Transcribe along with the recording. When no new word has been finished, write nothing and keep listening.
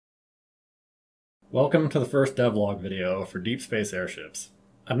Welcome to the first devlog video for Deep Space Airships.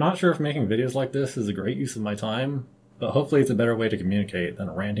 I'm not sure if making videos like this is a great use of my time, but hopefully it's a better way to communicate than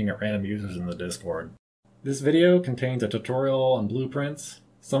ranting at random users in the Discord. This video contains a tutorial on blueprints,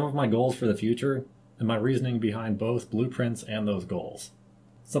 some of my goals for the future, and my reasoning behind both blueprints and those goals.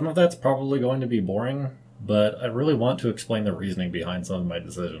 Some of that's probably going to be boring, but I really want to explain the reasoning behind some of my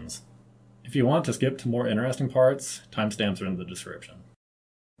decisions. If you want to skip to more interesting parts, timestamps are in the description.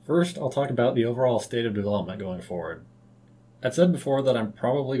 First, I'll talk about the overall state of development going forward. I've said before that I'm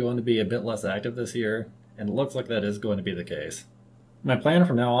probably going to be a bit less active this year, and it looks like that is going to be the case. My plan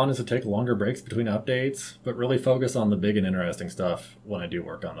from now on is to take longer breaks between updates, but really focus on the big and interesting stuff when I do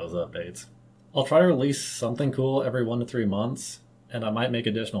work on those updates. I'll try to release something cool every 1 to 3 months, and I might make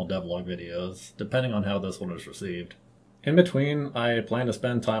additional devlog videos, depending on how this one is received. In between, I plan to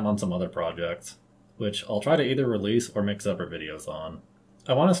spend time on some other projects, which I'll try to either release or make separate videos on.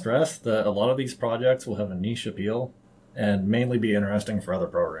 I want to stress that a lot of these projects will have a niche appeal and mainly be interesting for other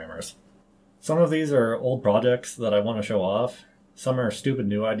programmers. Some of these are old projects that I want to show off, some are stupid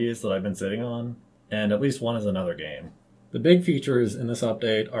new ideas that I've been sitting on, and at least one is another game. The big features in this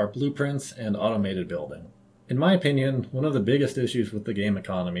update are blueprints and automated building. In my opinion, one of the biggest issues with the game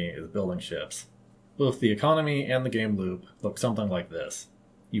economy is building ships. Both the economy and the game loop look something like this.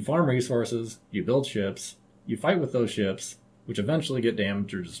 You farm resources, you build ships, you fight with those ships, which eventually get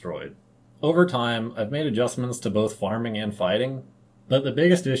damaged or destroyed. Over time, I've made adjustments to both farming and fighting, but the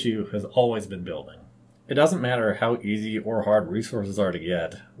biggest issue has always been building. It doesn't matter how easy or hard resources are to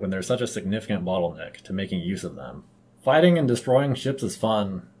get when there's such a significant bottleneck to making use of them. Fighting and destroying ships is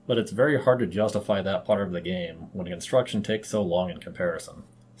fun, but it's very hard to justify that part of the game when construction takes so long in comparison.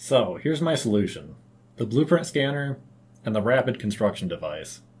 So, here's my solution. The blueprint scanner and the rapid construction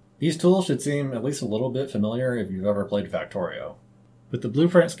device. These tools should seem at least a little bit familiar if you've ever played Factorio. With the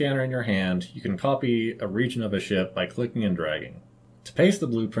blueprint scanner in your hand, you can copy a region of a ship by clicking and dragging. To paste the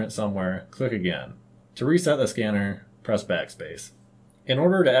blueprint somewhere, click again. To reset the scanner, press backspace. In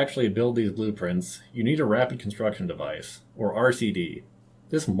order to actually build these blueprints, you need a rapid construction device, or RCD.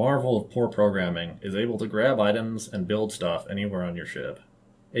 This marvel of poor programming is able to grab items and build stuff anywhere on your ship.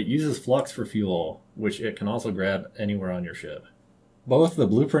 It uses flux for fuel, which it can also grab anywhere on your ship. Both the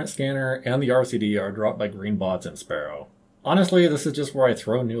blueprint scanner and the RCD are dropped by green bots in Sparrow. Honestly, this is just where I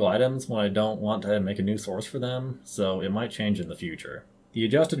throw new items when I don't want to make a new source for them, so it might change in the future. The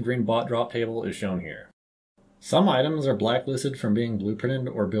adjusted green bot drop table is shown here. Some items are blacklisted from being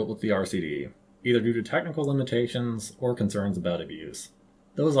blueprinted or built with the RCD, either due to technical limitations or concerns about abuse.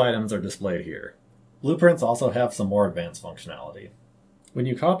 Those items are displayed here. Blueprints also have some more advanced functionality. When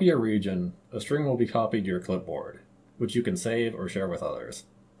you copy a region, a string will be copied to your clipboard, which you can save or share with others.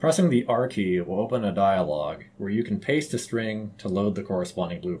 Pressing the R key will open a dialog where you can paste a string to load the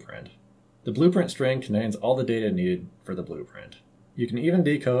corresponding blueprint. The blueprint string contains all the data needed for the blueprint. You can even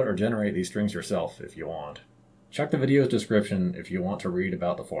decode or generate these strings yourself if you want. Check the video's description if you want to read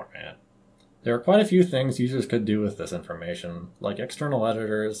about the format. There are quite a few things users could do with this information, like external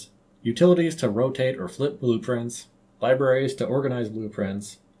editors, utilities to rotate or flip blueprints, libraries to organize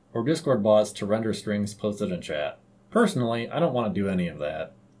blueprints, or Discord bots to render strings posted in chat. Personally, I don't want to do any of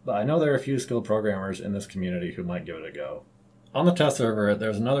that, but I know there are a few skilled programmers in this community who might give it a go. On the test server,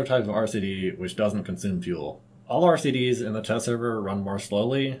 there's another type of RCD which doesn't consume fuel. All RCDs in the test server run more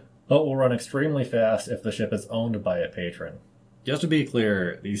slowly, but will run extremely fast if the ship is owned by a patron. Just to be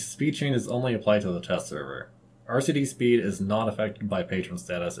clear, these speed changes only apply to the test server. RCD speed is not affected by patron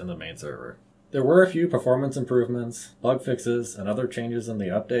status in the main server. There were a few performance improvements, bug fixes, and other changes in the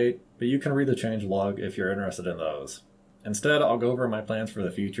update, but you can read the changelog if you're interested in those. Instead, I'll go over my plans for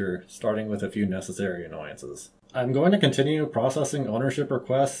the future, starting with a few necessary annoyances. I'm going to continue processing ownership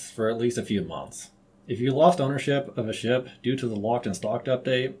requests for at least a few months. If you lost ownership of a ship due to the Locked and Stocked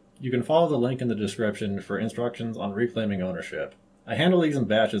update, you can follow the link in the description for instructions on reclaiming ownership. I handle these in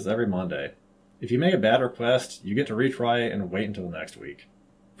batches every Monday. If you make a bad request, you get to retry and wait until next week.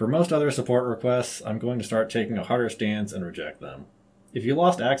 For most other support requests, I'm going to start taking a harder stance and reject them. If you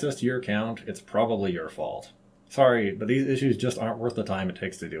lost access to your account, it's probably your fault. Sorry, but these issues just aren't worth the time it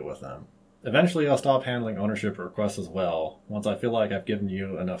takes to deal with them. Eventually I'll stop handling ownership requests as well, once I feel like I've given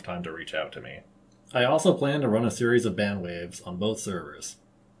you enough time to reach out to me. I also plan to run a series of ban waves on both servers.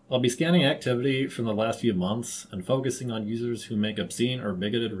 I'll be scanning activity from the last few months and focusing on users who make obscene or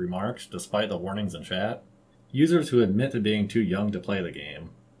bigoted remarks despite the warnings in chat, users who admit to being too young to play the game,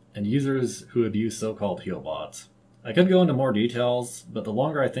 and users who abuse so-called heal bots. I could go into more details, but the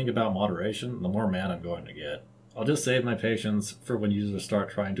longer I think about moderation, the more mad I'm going to get. I'll just save my patience for when users start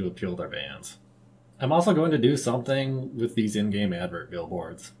trying to appeal their bans. I'm also going to do something with these in-game advert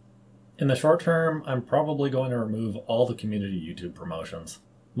billboards. In the short term, I'm probably going to remove all the community YouTube promotions.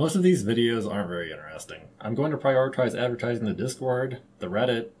 Most of these videos aren't very interesting. I'm going to prioritize advertising the Discord, the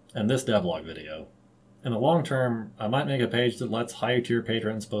Reddit, and this devlog video. In the long term, I might make a page that lets higher tier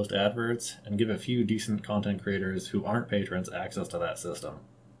patrons post adverts and give a few decent content creators who aren't patrons access to that system.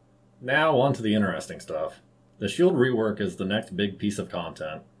 Now on to the interesting stuff. The shield rework is the next big piece of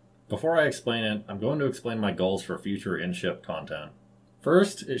content. Before I explain it, I'm going to explain my goals for future in-ship content.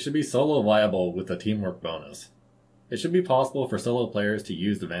 First, it should be solo viable with a teamwork bonus. It should be possible for solo players to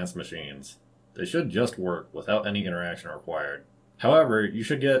use advanced machines. They should just work without any interaction required. However, you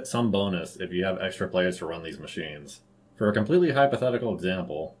should get some bonus if you have extra players to run these machines. For a completely hypothetical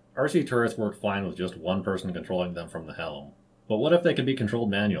example, RC turrets work fine with just one person controlling them from the helm. But what if they could be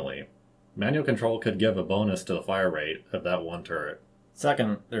controlled manually? Manual control could give a bonus to the fire rate of that one turret.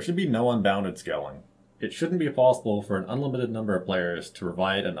 Second, there should be no unbounded scaling. It shouldn't be possible for an unlimited number of players to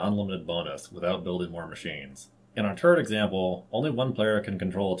provide an unlimited bonus without building more machines. In our turret example, only one player can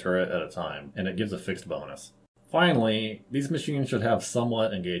control a turret at a time, and it gives a fixed bonus. Finally, these machines should have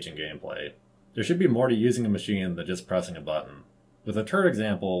somewhat engaging gameplay. There should be more to using a machine than just pressing a button. With a turret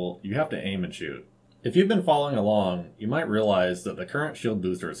example, you have to aim and shoot. If you've been following along, you might realize that the current shield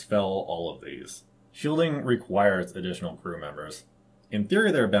boosters fail all of these. Shielding requires additional crew members. In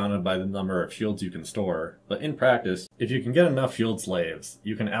theory, they're bounded by the number of shields you can store, but in practice, if you can get enough shield slaves,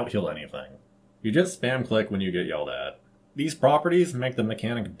 you can out-heal anything. You just spam click when you get yelled at. These properties make the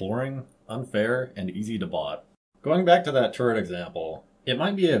mechanic boring, unfair, and easy to bot. Going back to that turret example, it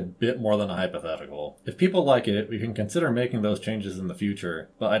might be a bit more than a hypothetical. If people like it, we can consider making those changes in the future,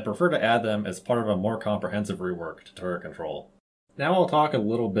 but I'd prefer to add them as part of a more comprehensive rework to turret control. Now I'll talk a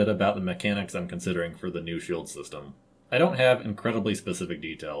little bit about the mechanics I'm considering for the new shield system. I don't have incredibly specific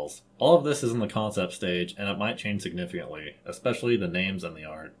details. All of this is in the concept stage, and it might change significantly, especially the names and the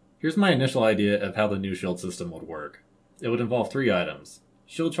art. Here's my initial idea of how the new shield system would work. It would involve 3 items.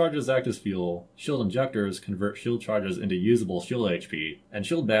 Shield charges act as fuel, shield injectors convert shield charges into usable shield HP, and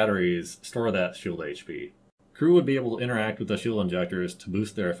shield batteries store that shield HP. Crew would be able to interact with the shield injectors to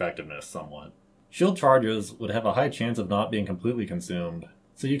boost their effectiveness somewhat. Shield charges would have a high chance of not being completely consumed,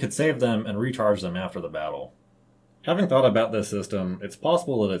 so you could save them and recharge them after the battle. Having thought about this system, it's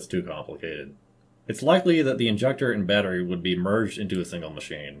possible that it's too complicated. It's likely that the injector and battery would be merged into a single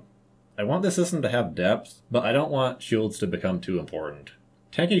machine. I want the system to have depth, but I don't want shields to become too important.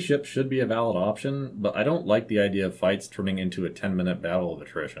 Tanky ships should be a valid option, but I don't like the idea of fights turning into a 10-minute battle of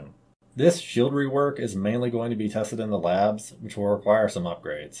attrition. This shield rework is mainly going to be tested in the labs, which will require some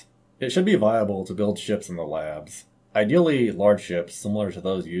upgrades. It should be viable to build ships in the labs, ideally large ships similar to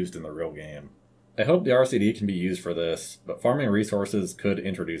those used in the real game. I hope the RCD can be used for this, but farming resources could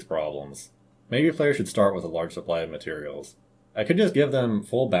introduce problems. Maybe players should start with a large supply of materials. I could just give them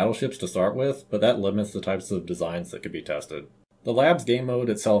full battleships to start with, but that limits the types of designs that could be tested. The lab's game mode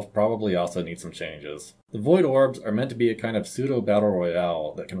itself probably also needs some changes. The void orbs are meant to be a kind of pseudo-battle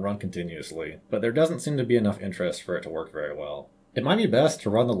royale that can run continuously, but there doesn't seem to be enough interest for it to work very well. It might be best to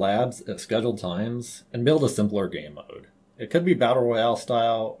run the labs at scheduled times and build a simpler game mode. It could be battle royale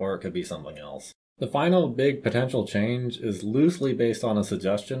style, or it could be something else. The final big potential change is loosely based on a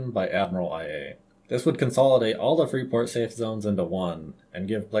suggestion by Admiral IA. This would consolidate all the Freeport safe zones into one, and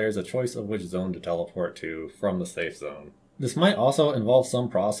give players a choice of which zone to teleport to from the safe zone. This might also involve some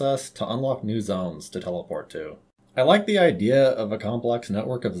process to unlock new zones to teleport to. I like the idea of a complex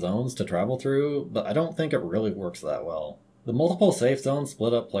network of zones to travel through, but I don't think it really works that well. The multiple safe zones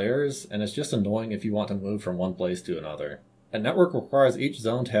split up players, and it's just annoying if you want to move from one place to another. A network requires each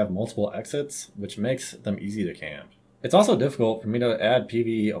zone to have multiple exits, which makes them easy to camp. It's also difficult for me to add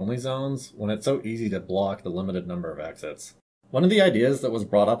PvE-only zones when it's so easy to block the limited number of exits. One of the ideas that was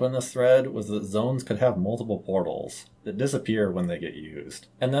brought up in this thread was that zones could have multiple portals that disappear when they get used,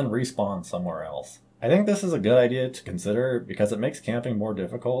 and then respawn somewhere else. I think this is a good idea to consider because it makes camping more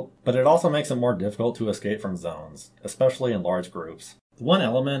difficult, but it also makes it more difficult to escape from zones, especially in large groups. The one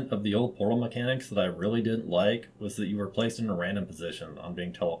element of the old portal mechanics that I really didn't like was that you were placed in a random position on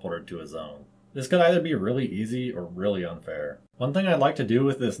being teleported to a zone. This could either be really easy or really unfair. One thing I'd like to do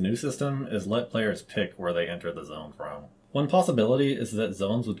with this new system is let players pick where they enter the zone from. One possibility is that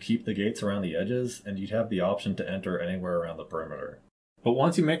zones would keep the gates around the edges and you'd have the option to enter anywhere around the perimeter. But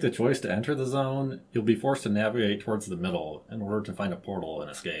once you make the choice to enter the zone, you'll be forced to navigate towards the middle in order to find a portal and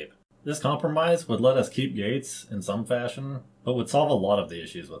escape. This compromise would let us keep gates in some fashion, but would solve a lot of the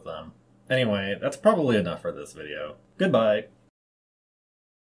issues with them. Anyway, that's probably enough for this video. Goodbye!